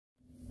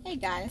Hey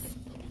guys,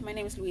 my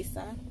name is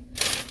Luisa.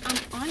 I'm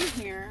on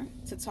here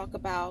to talk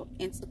about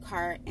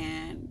Instacart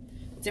and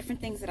different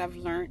things that I've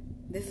learned.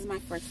 This is my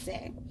first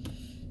day.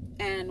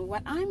 And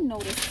what I'm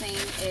noticing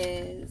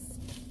is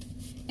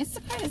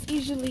Instacart is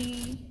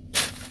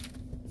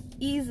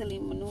easily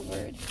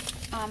maneuvered.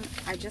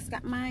 I just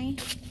got my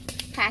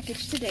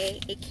package today.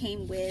 It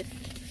came with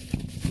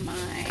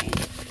my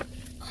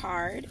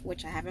card,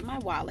 which I have in my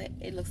wallet.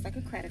 It looks like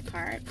a credit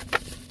card.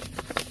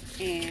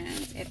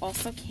 And it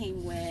also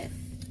came with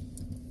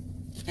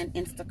an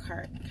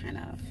Instacart kind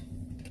of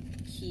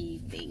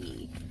key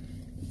thingy,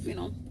 you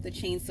know, the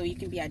chain so you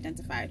can be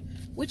identified,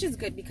 which is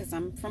good because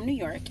I'm from New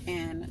York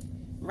and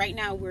right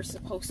now we're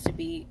supposed to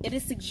be, it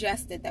is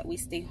suggested that we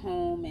stay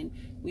home and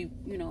we,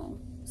 you know,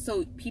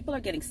 so people are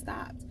getting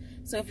stopped.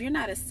 So if you're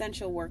not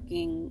essential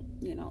working,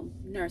 you know,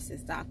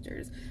 nurses,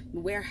 doctors,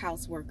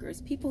 warehouse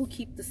workers, people who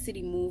keep the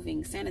city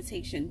moving,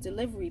 sanitation,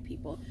 delivery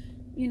people,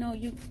 you know,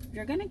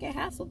 you're gonna get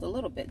hassled a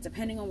little bit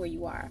depending on where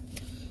you are.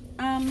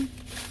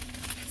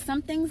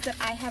 Some things that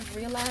I have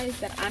realized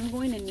that I'm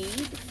going to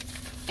need,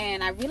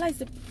 and I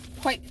realized it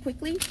quite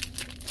quickly: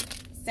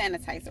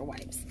 sanitizer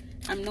wipes.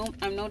 I'm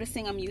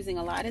noticing I'm using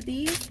a lot of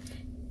these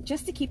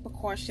just to keep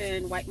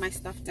precaution, wipe my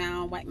stuff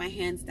down, wipe my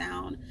hands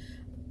down.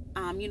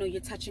 You know,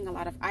 you're touching a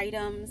lot of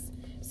items,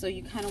 so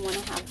you kind of want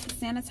to have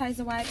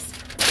sanitizer wipes.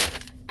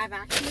 I've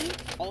actually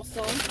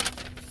also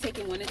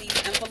taken one of these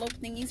envelope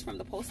thingies from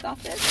the post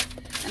office,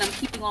 and I'm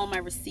keeping all my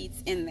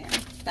receipts in there.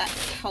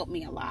 That's helped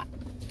me a lot.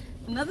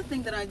 Another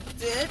thing that I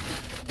did,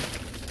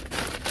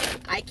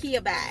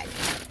 IKEA bag.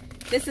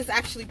 This is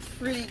actually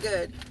pretty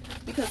good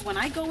because when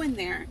I go in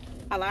there,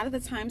 a lot of the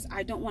times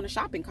I don't want a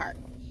shopping cart.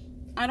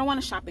 I don't want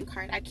a shopping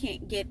cart. I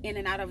can't get in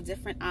and out of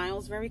different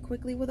aisles very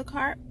quickly with a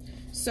cart.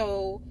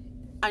 So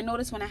I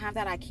notice when I have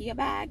that IKEA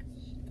bag,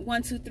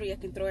 1, 2, 3, I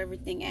can throw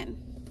everything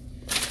in.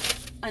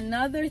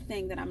 Another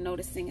thing that I'm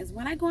noticing is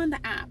when I go on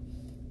the app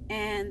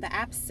and the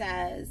app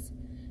says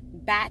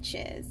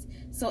batches,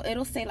 so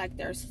it'll say like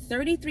there's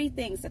 33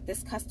 things that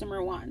this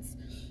customer wants,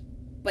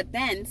 but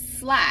then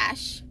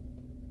slash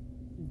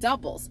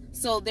doubles,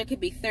 so there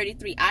could be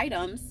 33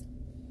 items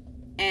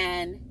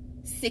and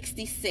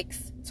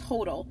 66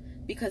 total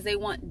because they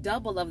want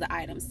double of the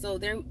items. So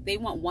they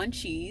want 1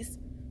 cheese,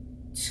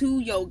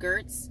 2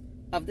 yogurts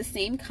of the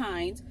same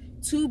kind,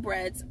 2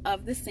 breads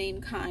of the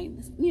same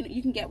kind. You know,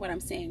 you can get what I'm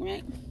saying,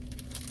 right?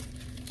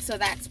 So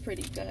that's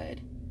pretty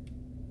good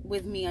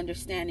with me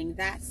understanding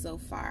that so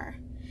far.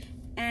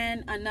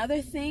 And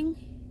another thing,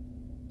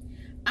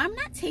 I'm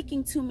not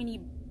taking too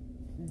many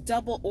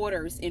double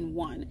orders in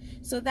one.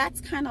 So that's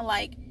kind of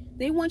like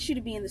they want you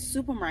to be in the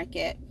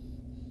supermarket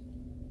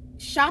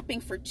shopping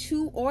for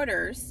 2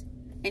 orders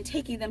and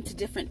taking them to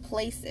different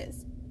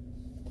places.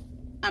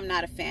 I'm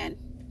not a fan.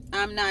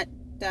 I'm not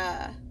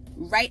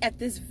right at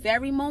this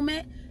very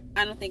moment.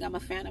 I don't think I'm a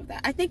fan of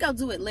that. I think I'll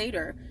do it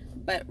later,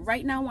 but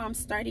right now while I'm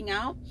starting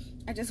out,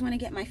 I just want to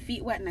get my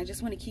feet wet and I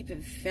just want to keep it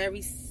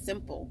very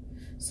simple.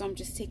 So I'm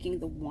just taking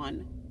the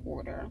 1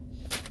 order.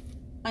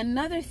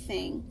 Another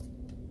thing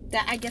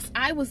that I guess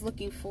I was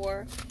looking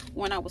for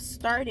when I was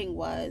starting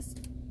was,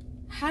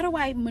 how do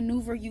I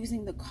maneuver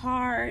using the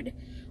card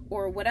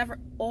or whatever?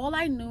 All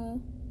I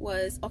knew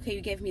was, okay,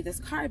 you gave me this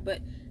card, but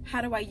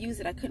how do I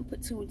use it? I couldn't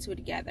put 2 and 2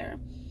 together.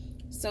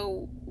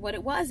 So what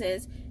it was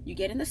is, you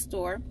get in the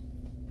store,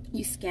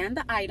 you scan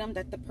the item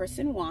that the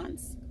person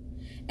wants,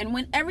 and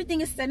when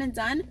everything is said and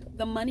done,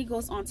 the money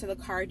goes onto the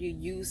card. You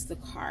use the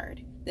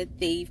card that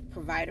they've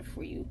provided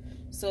for you.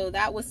 So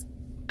that was,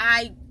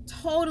 I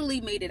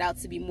totally made it out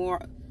to be more,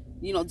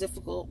 you know,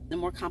 difficult and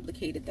more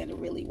complicated than it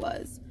really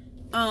was.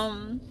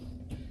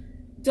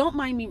 Don't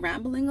mind me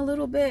rambling a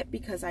little bit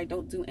because I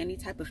don't do any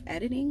type of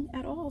editing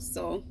at all.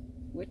 So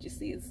what you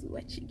see is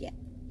what you get.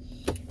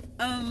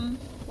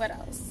 What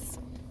else?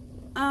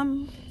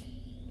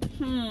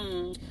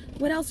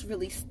 What else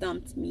really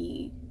stumped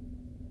me?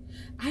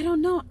 I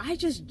don't know. I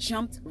just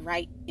jumped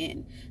right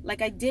in.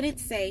 Like, I didn't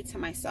say to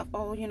myself,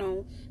 oh, you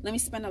know, let me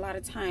spend a lot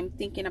of time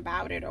thinking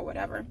about it or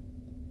whatever.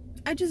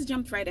 I just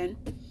jumped right in,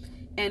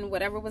 and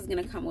whatever was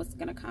gonna come was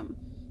gonna come.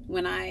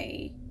 When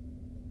I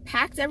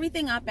packed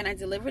everything up and I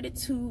delivered it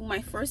to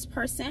my first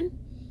person,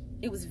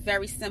 it was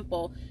very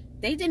simple.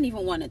 They didn't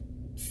even want to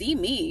see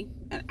me,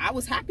 and I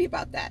was happy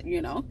about that.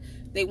 You know,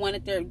 they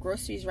wanted their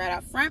groceries right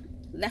out front,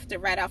 left it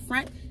right out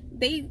front.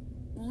 They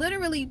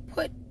literally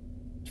put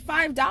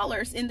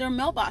 $5 in their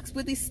mailbox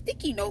with a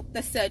sticky note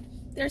that said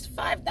there's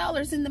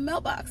 $5 in the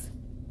mailbox.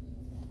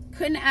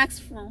 Couldn't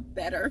ask for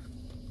better.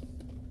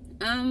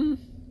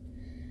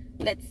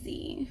 Let's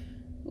see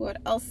what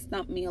else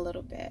stumped me a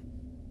little bit.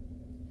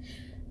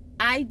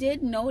 I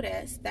did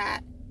notice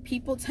that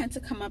people tend to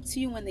come up to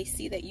you when they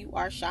see that you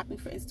are shopping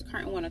for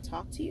Instacart and want to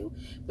talk to you,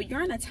 but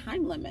you're on a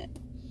time limit.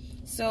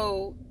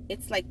 So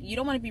it's like, you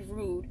don't want to be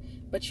rude,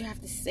 but you have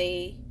to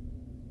say,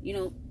 you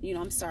know,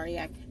 I'm sorry,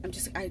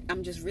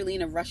 I'm just really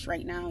in a rush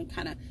right now, and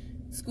kind of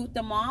scoot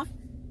them off.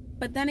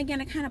 But then again,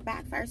 it kind of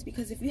backfires,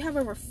 because if you have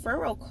a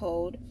referral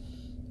code,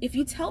 if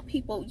you tell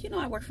people, you know,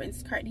 I work for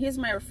Instacart and here's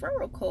my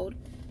referral code,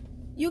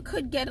 you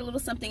could get a little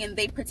something, and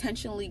they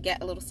potentially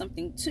get a little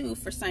something too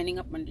for signing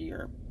up under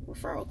your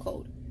referral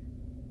code.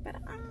 But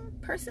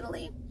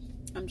personally,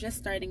 I'm just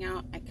starting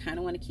out. I kind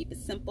of want to keep it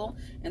simple,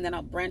 and then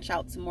I'll branch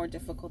out to more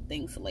difficult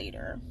things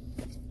later.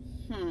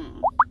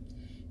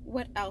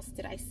 What else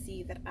did I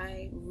see that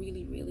I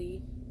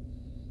really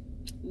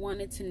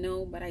wanted to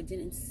know but I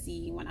didn't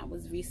see when I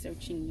was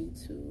researching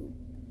YouTube?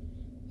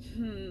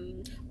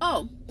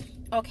 Oh,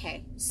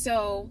 okay.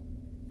 So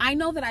I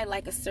know that I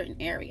like a certain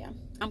area.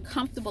 I'm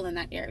comfortable in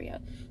that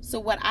area. So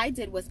what I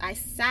did was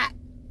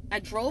I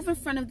drove in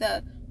front of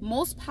the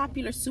most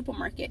popular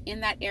supermarket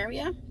in that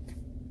area.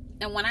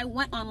 And when I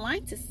went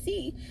online to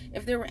see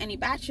if there were any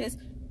batches,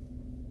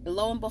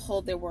 lo and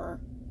behold, there were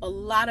a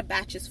lot of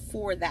batches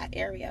for that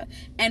area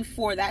and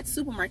for that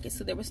supermarket.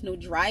 So there was no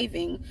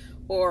driving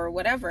or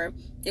whatever.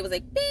 It was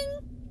like, bing,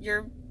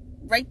 you're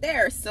right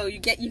there. So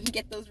you can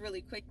get those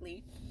really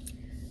quickly.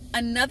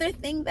 Another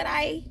thing that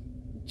I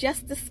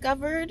just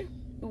discovered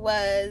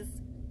was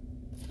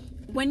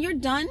when you're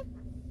done,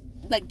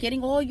 like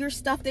getting all your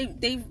stuff,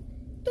 the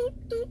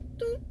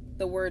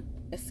word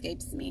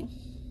escapes me.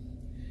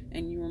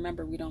 And you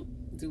remember we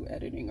don't do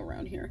editing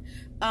around here.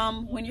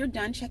 When you're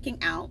done checking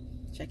out,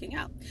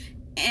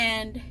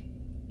 and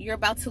you're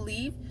about to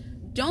leave,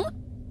 don't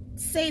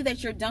say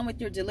that you're done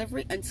with your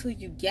delivery until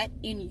you get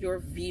in your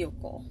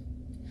vehicle.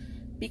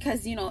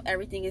 Because, you know,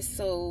 everything is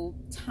so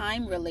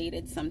time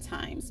related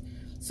sometimes.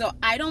 So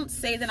I don't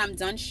say that I'm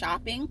done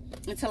shopping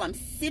until I'm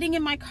sitting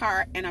in my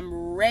car and I'm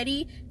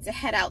ready to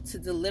head out to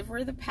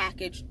deliver the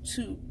package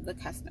to the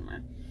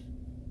customer.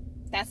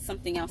 That's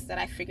something else that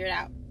I figured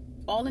out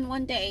all in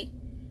one day.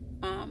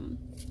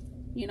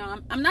 You know,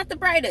 I'm not the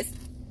brightest,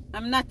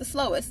 I'm not the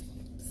slowest,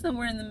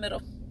 somewhere in the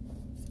middle.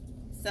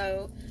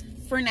 So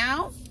for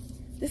now,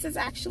 this is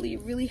actually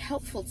really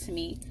helpful to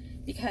me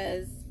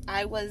because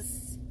I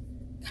was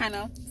kind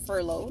of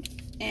furloughed,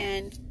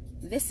 and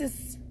this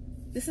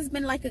has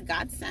been like a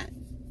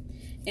godsend.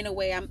 In a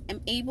way, I'm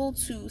able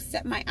to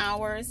set my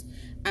hours.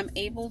 I'm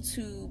able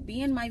to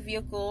be in my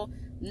vehicle,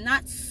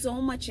 not so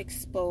much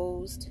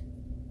exposed,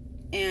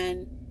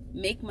 and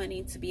make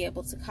money to be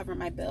able to cover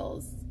my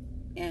bills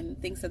and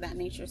things of that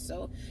nature.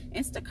 So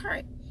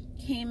Instacart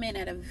came in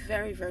at a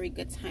very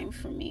good time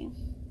for me.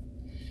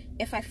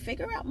 If I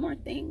figure out more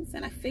things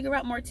and I figure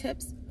out more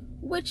tips,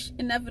 which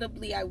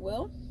inevitably I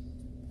will,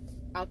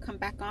 I'll come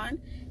back on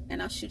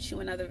and I'll shoot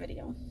you another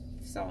video.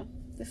 So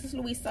this is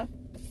Louisa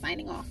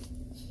signing off.